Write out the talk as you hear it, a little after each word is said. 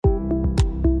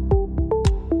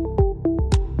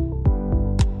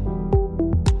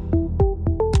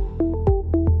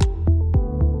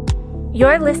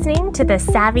You're listening to the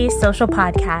Savvy Social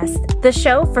Podcast, the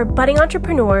show for budding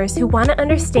entrepreneurs who want to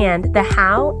understand the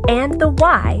how and the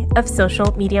why of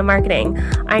social media marketing.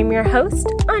 I'm your host,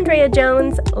 Andrea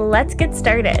Jones. Let's get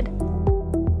started.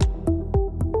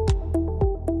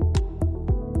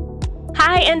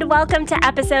 Hi, and welcome to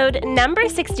episode number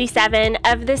 67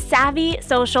 of the Savvy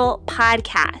Social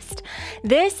Podcast.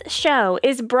 This show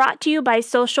is brought to you by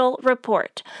Social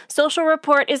Report. Social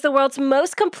Report is the world's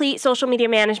most complete social media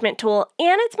management tool,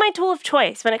 and it's my tool of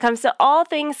choice when it comes to all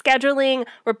things scheduling,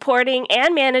 reporting,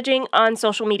 and managing on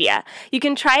social media. You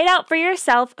can try it out for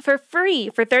yourself for free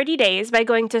for 30 days by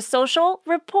going to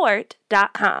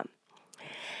socialreport.com.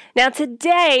 Now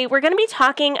today, we're going to be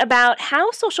talking about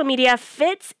how social media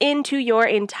fits into your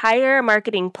entire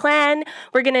marketing plan.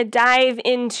 We're going to dive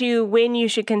into when you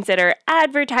should consider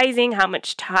advertising, how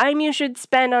much time you should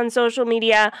spend on social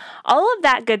media, all of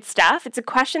that good stuff. It's a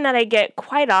question that I get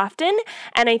quite often,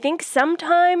 and I think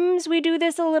sometimes we do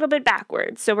this a little bit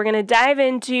backwards. So we're going to dive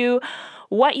into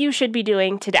what you should be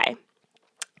doing today.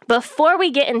 Before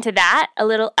we get into that, a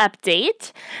little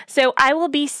update. So I will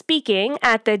be speaking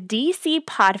at the DC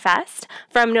Podfest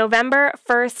from November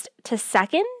 1st to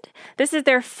 2nd. This is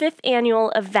their 5th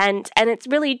annual event, and it's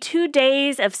really 2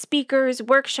 days of speakers,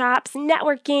 workshops,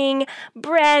 networking,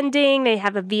 branding. They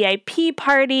have a VIP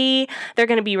party. They're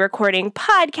going to be recording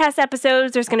podcast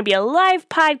episodes. There's going to be a live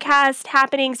podcast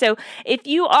happening. So if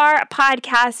you are a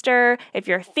podcaster, if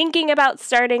you're thinking about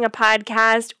starting a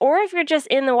podcast, or if you're just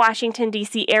in the Washington,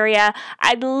 D.C. area,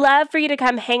 I'd love for you to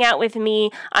come hang out with me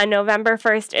on November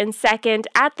 1st and 2nd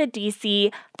at the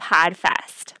DC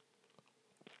Podfest.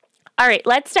 All right,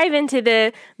 let's dive into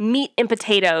the meat and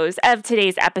potatoes of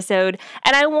today's episode.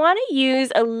 And I want to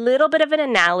use a little bit of an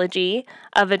analogy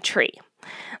of a tree.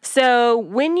 So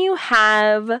when you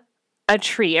have a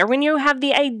tree, or when you have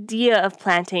the idea of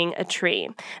planting a tree,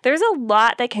 there's a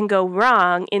lot that can go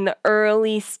wrong in the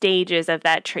early stages of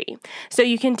that tree. So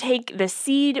you can take the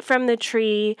seed from the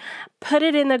tree, put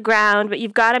it in the ground, but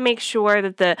you've got to make sure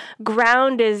that the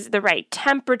ground is the right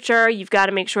temperature. You've got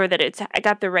to make sure that it's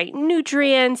got the right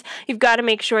nutrients. You've got to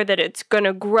make sure that it's going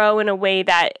to grow in a way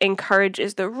that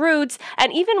encourages the roots.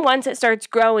 And even once it starts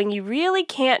growing, you really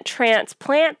can't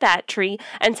transplant that tree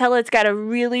until it's got a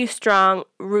really strong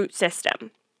root system.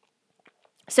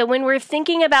 So when we're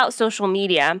thinking about social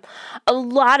media, a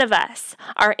lot of us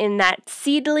are in that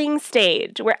seedling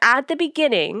stage. We're at the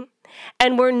beginning,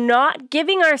 and we're not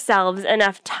giving ourselves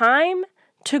enough time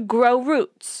to grow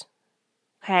roots.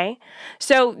 Okay?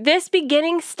 So this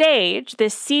beginning stage,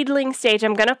 this seedling stage,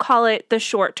 I'm going to call it the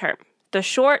short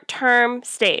term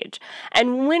stage.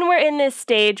 And when we're in this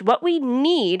stage, what we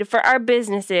need for our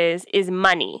businesses is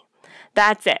money.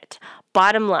 That's it.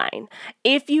 Bottom line,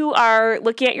 if you are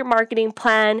looking at your marketing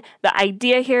plan, the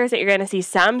idea here is that you're going to see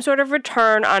some sort of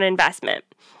return on investment.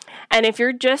 And if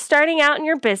you're just starting out in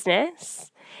your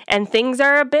business and things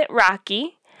are a bit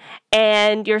rocky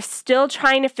and you're still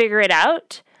trying to figure it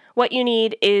out, what you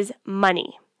need is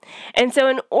money. And so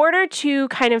in order to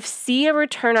kind of see a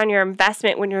return on your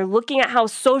investment when you're looking at how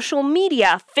social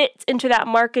media fits into that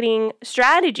marketing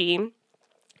strategy,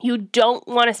 you don't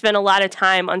want to spend a lot of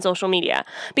time on social media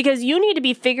because you need to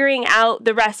be figuring out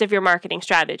the rest of your marketing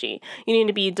strategy. You need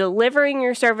to be delivering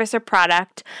your service or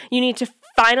product. You need to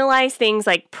finalize things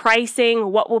like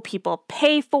pricing, what will people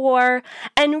pay for,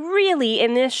 and really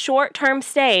in this short-term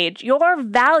stage, your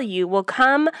value will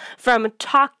come from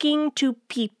talking to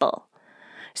people.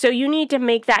 So you need to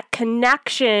make that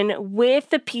connection with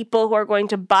the people who are going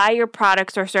to buy your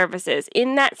products or services.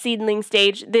 In that seedling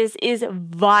stage, this is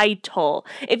vital.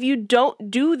 If you don't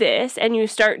do this and you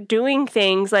start doing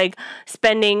things like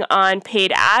spending on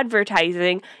paid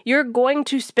advertising, you're going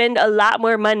to spend a lot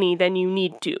more money than you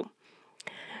need to.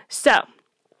 So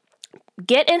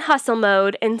get in hustle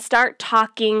mode and start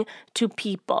talking to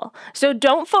people. So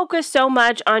don't focus so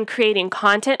much on creating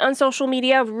content on social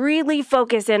media, really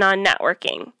focus in on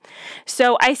networking.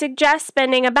 So I suggest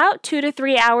spending about 2 to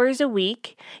 3 hours a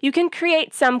week. You can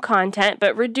create some content,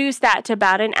 but reduce that to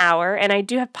about an hour. And I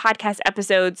do have podcast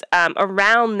episodes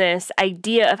around this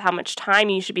idea of how much time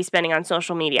you should be spending on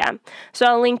social media. So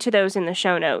I'll link to those in the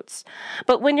show notes.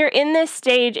 But when you're in this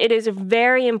stage, it is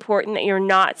very important that you're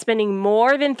not spending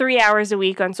more than 3 hours a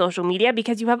week on social media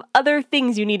because you have other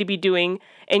things you need to be doing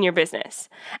in your business.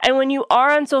 And when you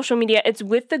are on social media, it's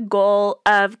with the goal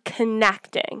of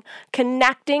connecting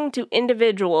to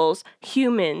individuals,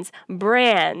 humans,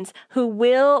 brands who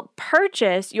will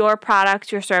purchase your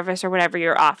products, your service, or whatever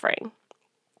you're offering.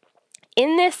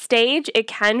 In this stage, it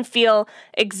can feel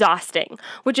exhausting,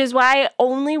 which is why I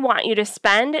only want you to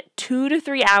spend 2 to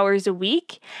 3 hours a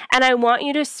week, and I want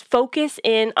you to focus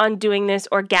in on doing this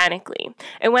organically.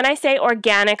 And when I say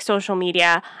organic social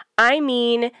media, I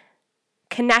mean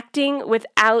connecting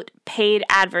without paid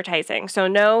advertising. So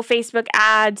no Facebook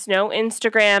ads, no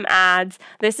Instagram ads.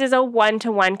 This is a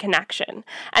one-to-one connection.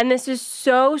 And this is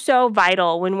so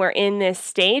vital when we're in this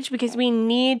stage because we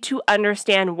need to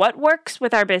understand what works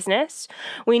with our business.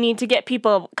 We need to get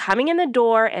people coming in the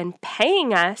door and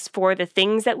paying us for the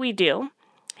things that we do.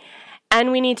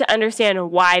 And we need to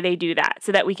understand why they do that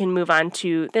so that we can move on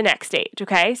to the next stage,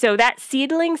 okay? So that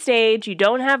seedling stage, you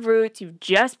don't have roots, you've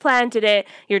just planted it,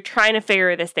 you're trying to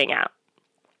figure this thing out.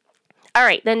 All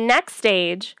right, the next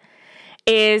stage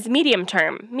is medium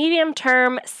term. Medium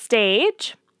term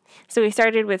stage. So we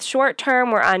started with short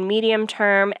term, we're on medium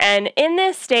term, and in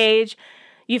this stage,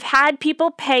 you've had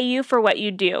people pay you for what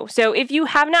you do. So if you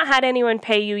have not had anyone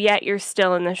pay you yet, you're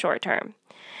still in the short term.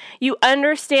 You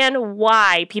understand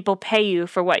why people pay you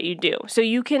for what you do. So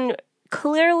you can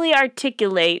clearly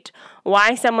articulate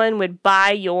why someone would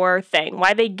buy your thing,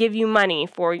 why they give you money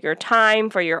for your time,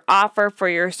 for your offer, for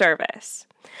your service.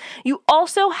 You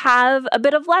also have a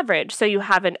bit of leverage. So you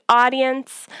have an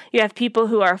audience, you have people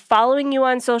who are following you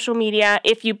on social media.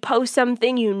 If you post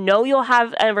something, you know you'll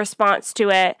have a response to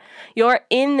it. You're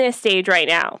in this stage right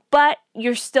now, but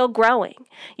you're still growing.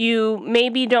 You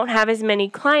maybe don't have as many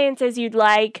clients as you'd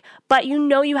like, but you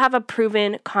know you have a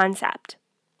proven concept.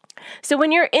 So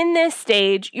when you're in this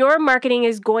stage, your marketing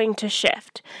is going to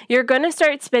shift. You're going to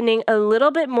start spending a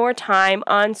little bit more time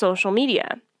on social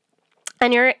media.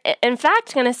 And you're, in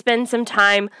fact, going to spend some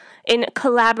time in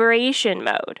collaboration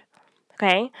mode,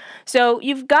 okay? So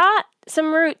you've got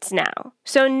some roots now.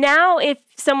 So now if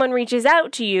someone reaches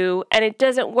out to you and it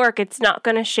doesn't work, it's not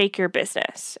going to shake your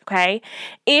business, okay?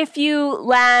 If you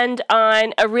land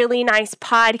on a really nice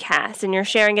podcast and you're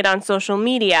sharing it on social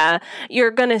media, you're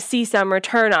going to see some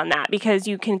return on that because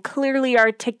you can clearly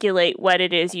articulate what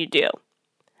it is you do.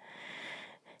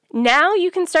 Now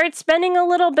you can start spending a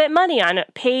little bit money on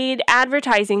paid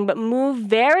advertising, but move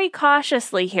very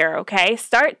cautiously here, okay?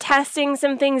 Start testing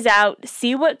some things out,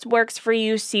 see what works for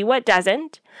you, see what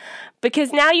doesn't,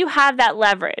 because now you have that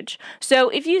leverage. So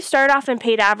if you start off in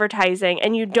paid advertising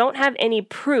and you don't have any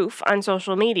proof on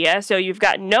social media, so you've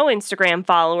got no Instagram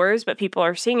followers, but people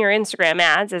are seeing your Instagram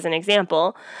ads as an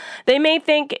example, they may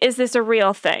think, is this a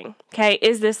real thing? Okay,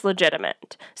 is this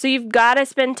legitimate? So you've got to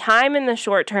spend time in the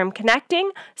short term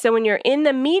connecting, so when you're in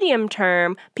the medium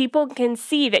term, people can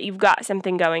see that you've got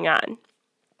something going on.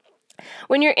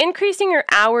 When you're increasing your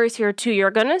hours here too,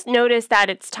 you're going to notice that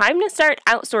it's time to start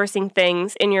outsourcing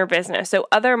things in your business. So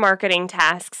other marketing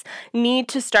tasks need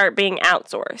to start being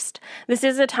outsourced. This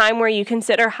is a time where you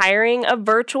consider hiring a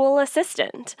virtual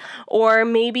assistant or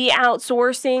maybe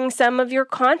outsourcing some of your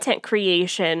content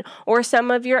creation or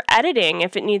some of your editing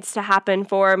if it needs to happen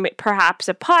for perhaps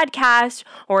a podcast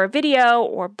or a video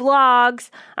or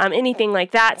blogs, anything like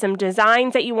that, some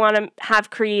designs that you want to have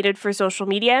created for social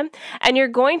media. And you're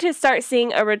going to start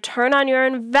seeing a return on your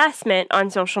investment on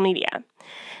social media.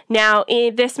 Now,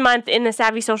 this month in the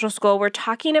Savvy Social School, we're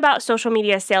talking about social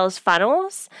media sales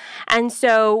funnels. And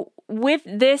so with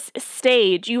this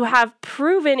stage, you have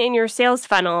proven in your sales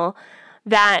funnel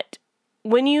that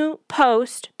when you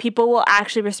post, people will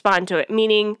actually respond to it,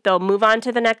 meaning they'll move on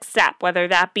to the next step, whether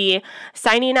that be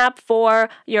signing up for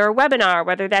your webinar,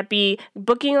 whether that be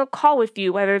booking a call with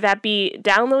you, whether that be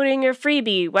downloading your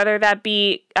freebie, whether that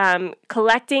be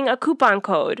collecting a coupon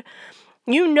code.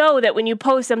 You know that when you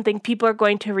post something, people are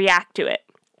going to react to it.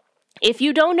 If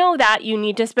you don't know that, you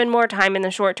need to spend more time in the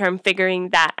short term figuring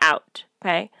that out.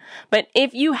 Okay, but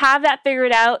if you have that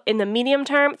figured out in the medium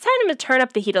term, it's time to turn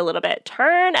up the heat a little bit.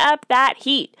 Turn up that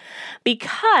heat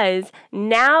because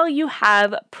now you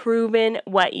have proven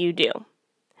what you do.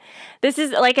 This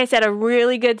is, like I said, a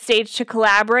really good stage to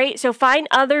collaborate. So find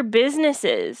other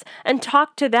businesses and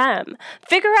talk to them.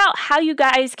 Figure out how you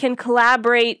guys can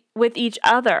collaborate with each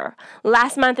other.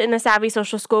 Last month in the Savvy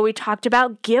Social School, we talked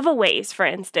about giveaways, for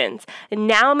instance. And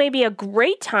now may be a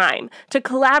great time to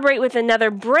collaborate with another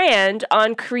brand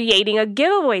on creating a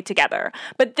giveaway together.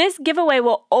 But this giveaway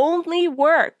will only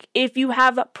work if you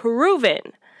have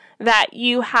proven that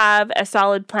you have a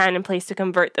solid plan in place to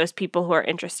convert those people who are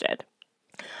interested.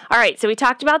 All right, so we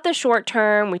talked about the short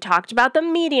term, we talked about the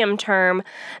medium term.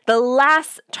 The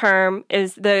last term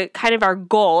is the kind of our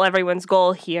goal, everyone's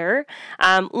goal here.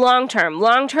 Long-term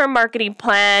marketing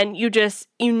plan. You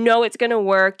know it's going to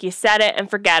work. You set it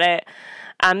and forget it.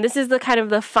 This is the kind of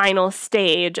the final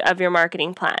stage of your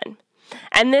marketing plan.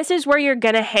 And this is where you're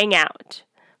going to hang out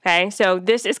Okay, so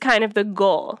this is kind of the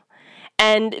goal.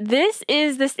 And this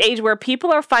is the stage where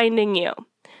people are finding you.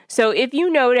 So if you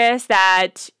notice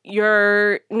that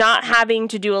you're not having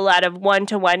to do a lot of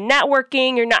one-to-one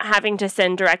networking, you're not having to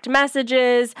send direct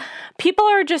messages, people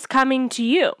are just coming to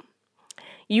you.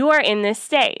 You are in this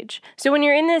stage. So when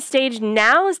you're in this stage,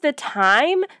 now is the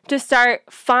time to start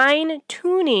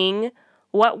fine-tuning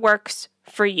what works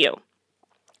for you.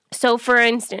 So for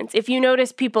instance, if you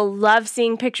notice people love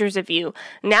seeing pictures of you,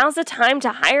 now's the time to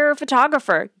hire a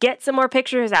photographer. Get some more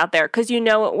pictures out there because you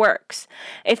know it works.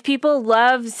 If people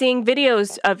love seeing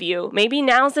videos of you, maybe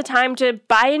now's the time to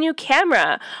buy a new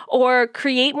camera or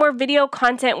create more video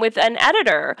content with an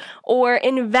editor or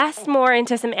invest more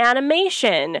into some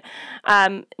animation.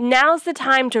 Now's the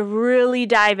time to really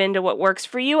dive into what works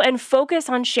for you and focus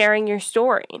on sharing your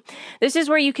story. This is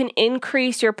where you can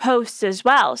increase your posts as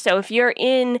well. So if you're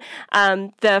in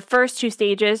the first two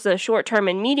stages, the short term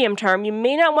and medium term, you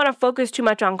may not want to focus too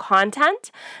much on content.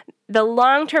 The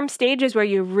long-term stage is where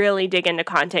you really dig into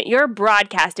content. You're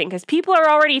broadcasting because people are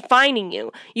already finding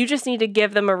you. You just need to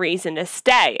give them a reason to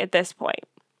stay at this point.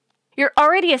 You're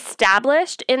already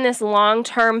established in this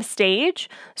long-term stage,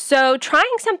 so trying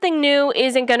something new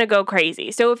isn't going to go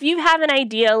crazy. So if you have an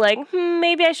idea like,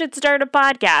 maybe I should start a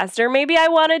podcast, or maybe I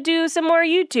want to do some more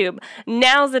YouTube,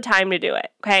 now's the time to do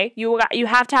it, okay? You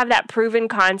have to have that proven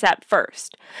concept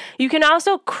first. You can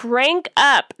also crank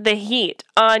up the heat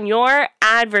on your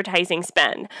advertising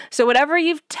spend. So whatever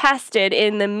you've tested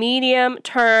in the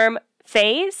medium-term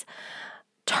phase,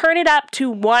 turn it up to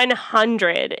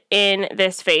 100 in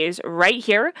this phase right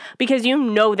here because you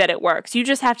know that it works. You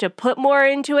just have to put more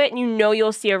into it and you know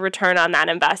you'll see a return on that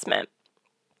investment.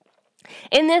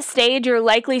 In this stage, you're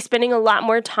likely spending a lot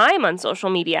more time on social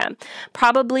media,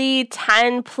 probably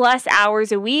 10 plus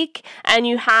hours a week, and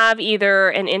you have either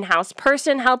an in-house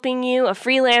person helping you, a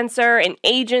freelancer, an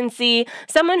agency,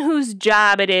 someone whose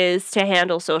job it is to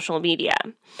handle social media.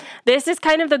 This is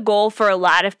kind of the goal for a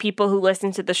lot of people who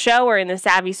listen to the show or in the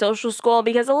Savvy Social School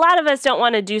because a lot of us don't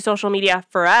want to do social media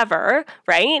forever,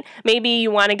 right? Maybe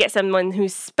you want to get someone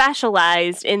who's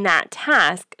specialized in that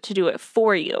task to do it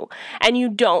for you. And you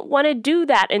don't want to do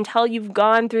that until you've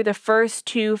gone through the first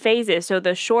two phases. So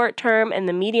the short term and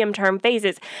the medium term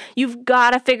phases. You've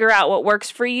got to figure out what works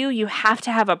for you. You have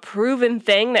to have a proven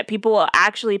thing that people will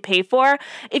actually pay for.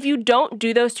 If you don't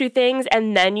do those two things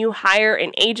and then you hire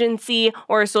an agency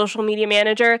or a social media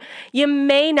manager, you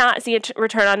may not see a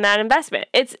return on that investment.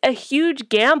 It's a huge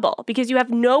gamble because you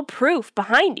have no proof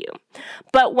behind you.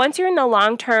 But once you're in the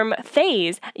long-term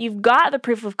phase, you've got the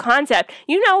proof of concept,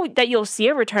 you know that you'll see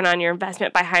a return on your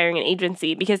investment by hiring an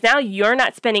agency because now you're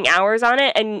not spending hours on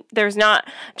it and there's not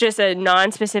just a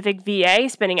non-specific VA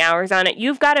spending hours on it.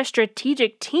 You've got a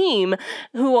strategic team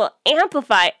who will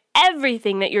amplify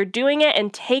everything that you're doing it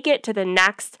and take it to the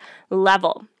next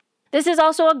level. This is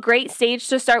also a great stage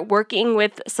to start working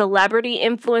with celebrity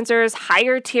influencers,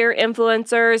 higher tier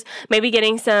influencers, maybe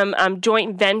getting some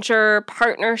joint venture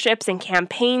partnerships and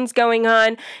campaigns going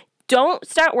on. Don't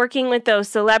start working with those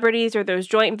celebrities or those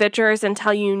joint ventures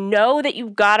until you know that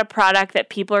you've got a product that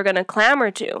people are going to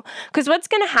clamor to. Because what's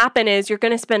going to happen is you're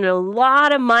going to spend a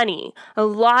lot of money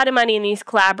in these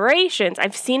collaborations.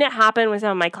 I've seen it happen with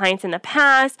some of my clients in the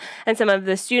past and some of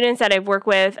the students that I've worked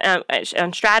with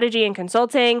on strategy and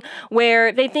consulting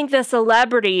where they think the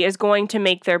celebrity is going to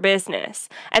make their business.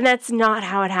 And that's not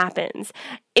how it happens.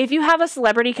 If you have a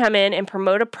celebrity come in and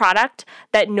promote a product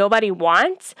that nobody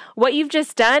wants, what you've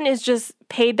just done is just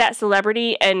paid that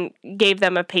celebrity and gave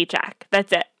them a paycheck.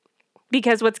 That's it.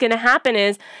 Because what's going to happen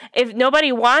is if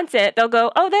nobody wants it, they'll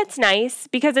go, oh, that's nice.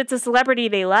 Because it's a celebrity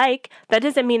they like, that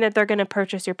doesn't mean that they're going to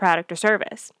purchase your product or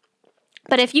service.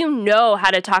 But if you know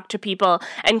how to talk to people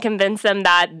and convince them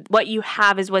that what you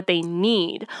have is what they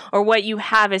need or what you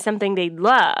have is something they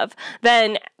love,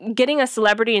 then getting a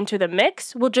celebrity into the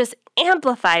mix will just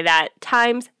amplify that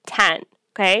times 10,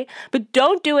 okay? But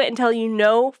don't do it until you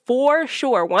know for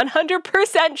sure,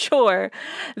 100% sure,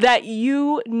 that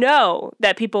you know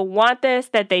that people want this,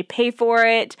 that they pay for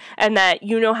it, and that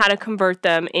you know how to convert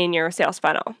them in your sales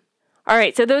funnel. All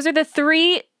right, so those are the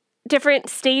 3 different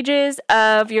stages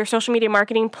of your social media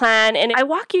marketing plan. And I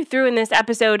walk you through in this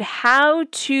episode how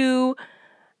to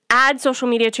add social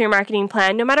media to your marketing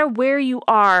plan no matter where you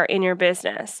are in your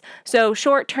business. So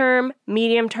short term,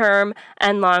 medium term,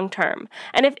 and long term.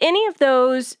 And if any of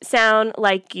those sound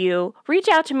like you, reach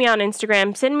out to me on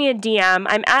Instagram, send me a DM.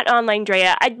 I'm at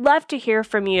OnlineDrea. I'd love to hear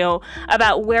from you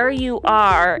about where you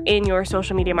are in your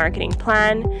social media marketing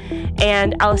plan.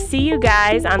 And I'll see you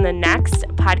guys on the next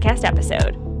podcast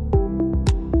episode.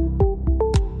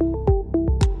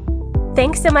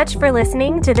 Thanks so much for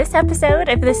listening to this episode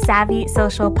of the Savvy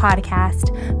Social Podcast.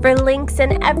 For links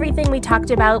and everything we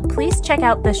talked about, please check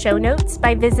out the show notes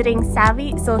by visiting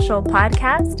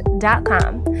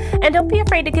SavvySocialPodcast.com. And don't be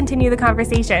afraid to continue the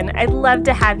conversation. I'd love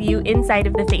to have you inside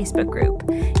of the Facebook group.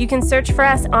 You can search for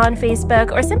us on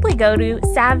Facebook or simply go to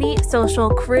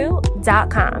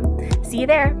SavvySocialCrew.com. See you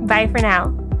there. Bye for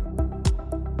now.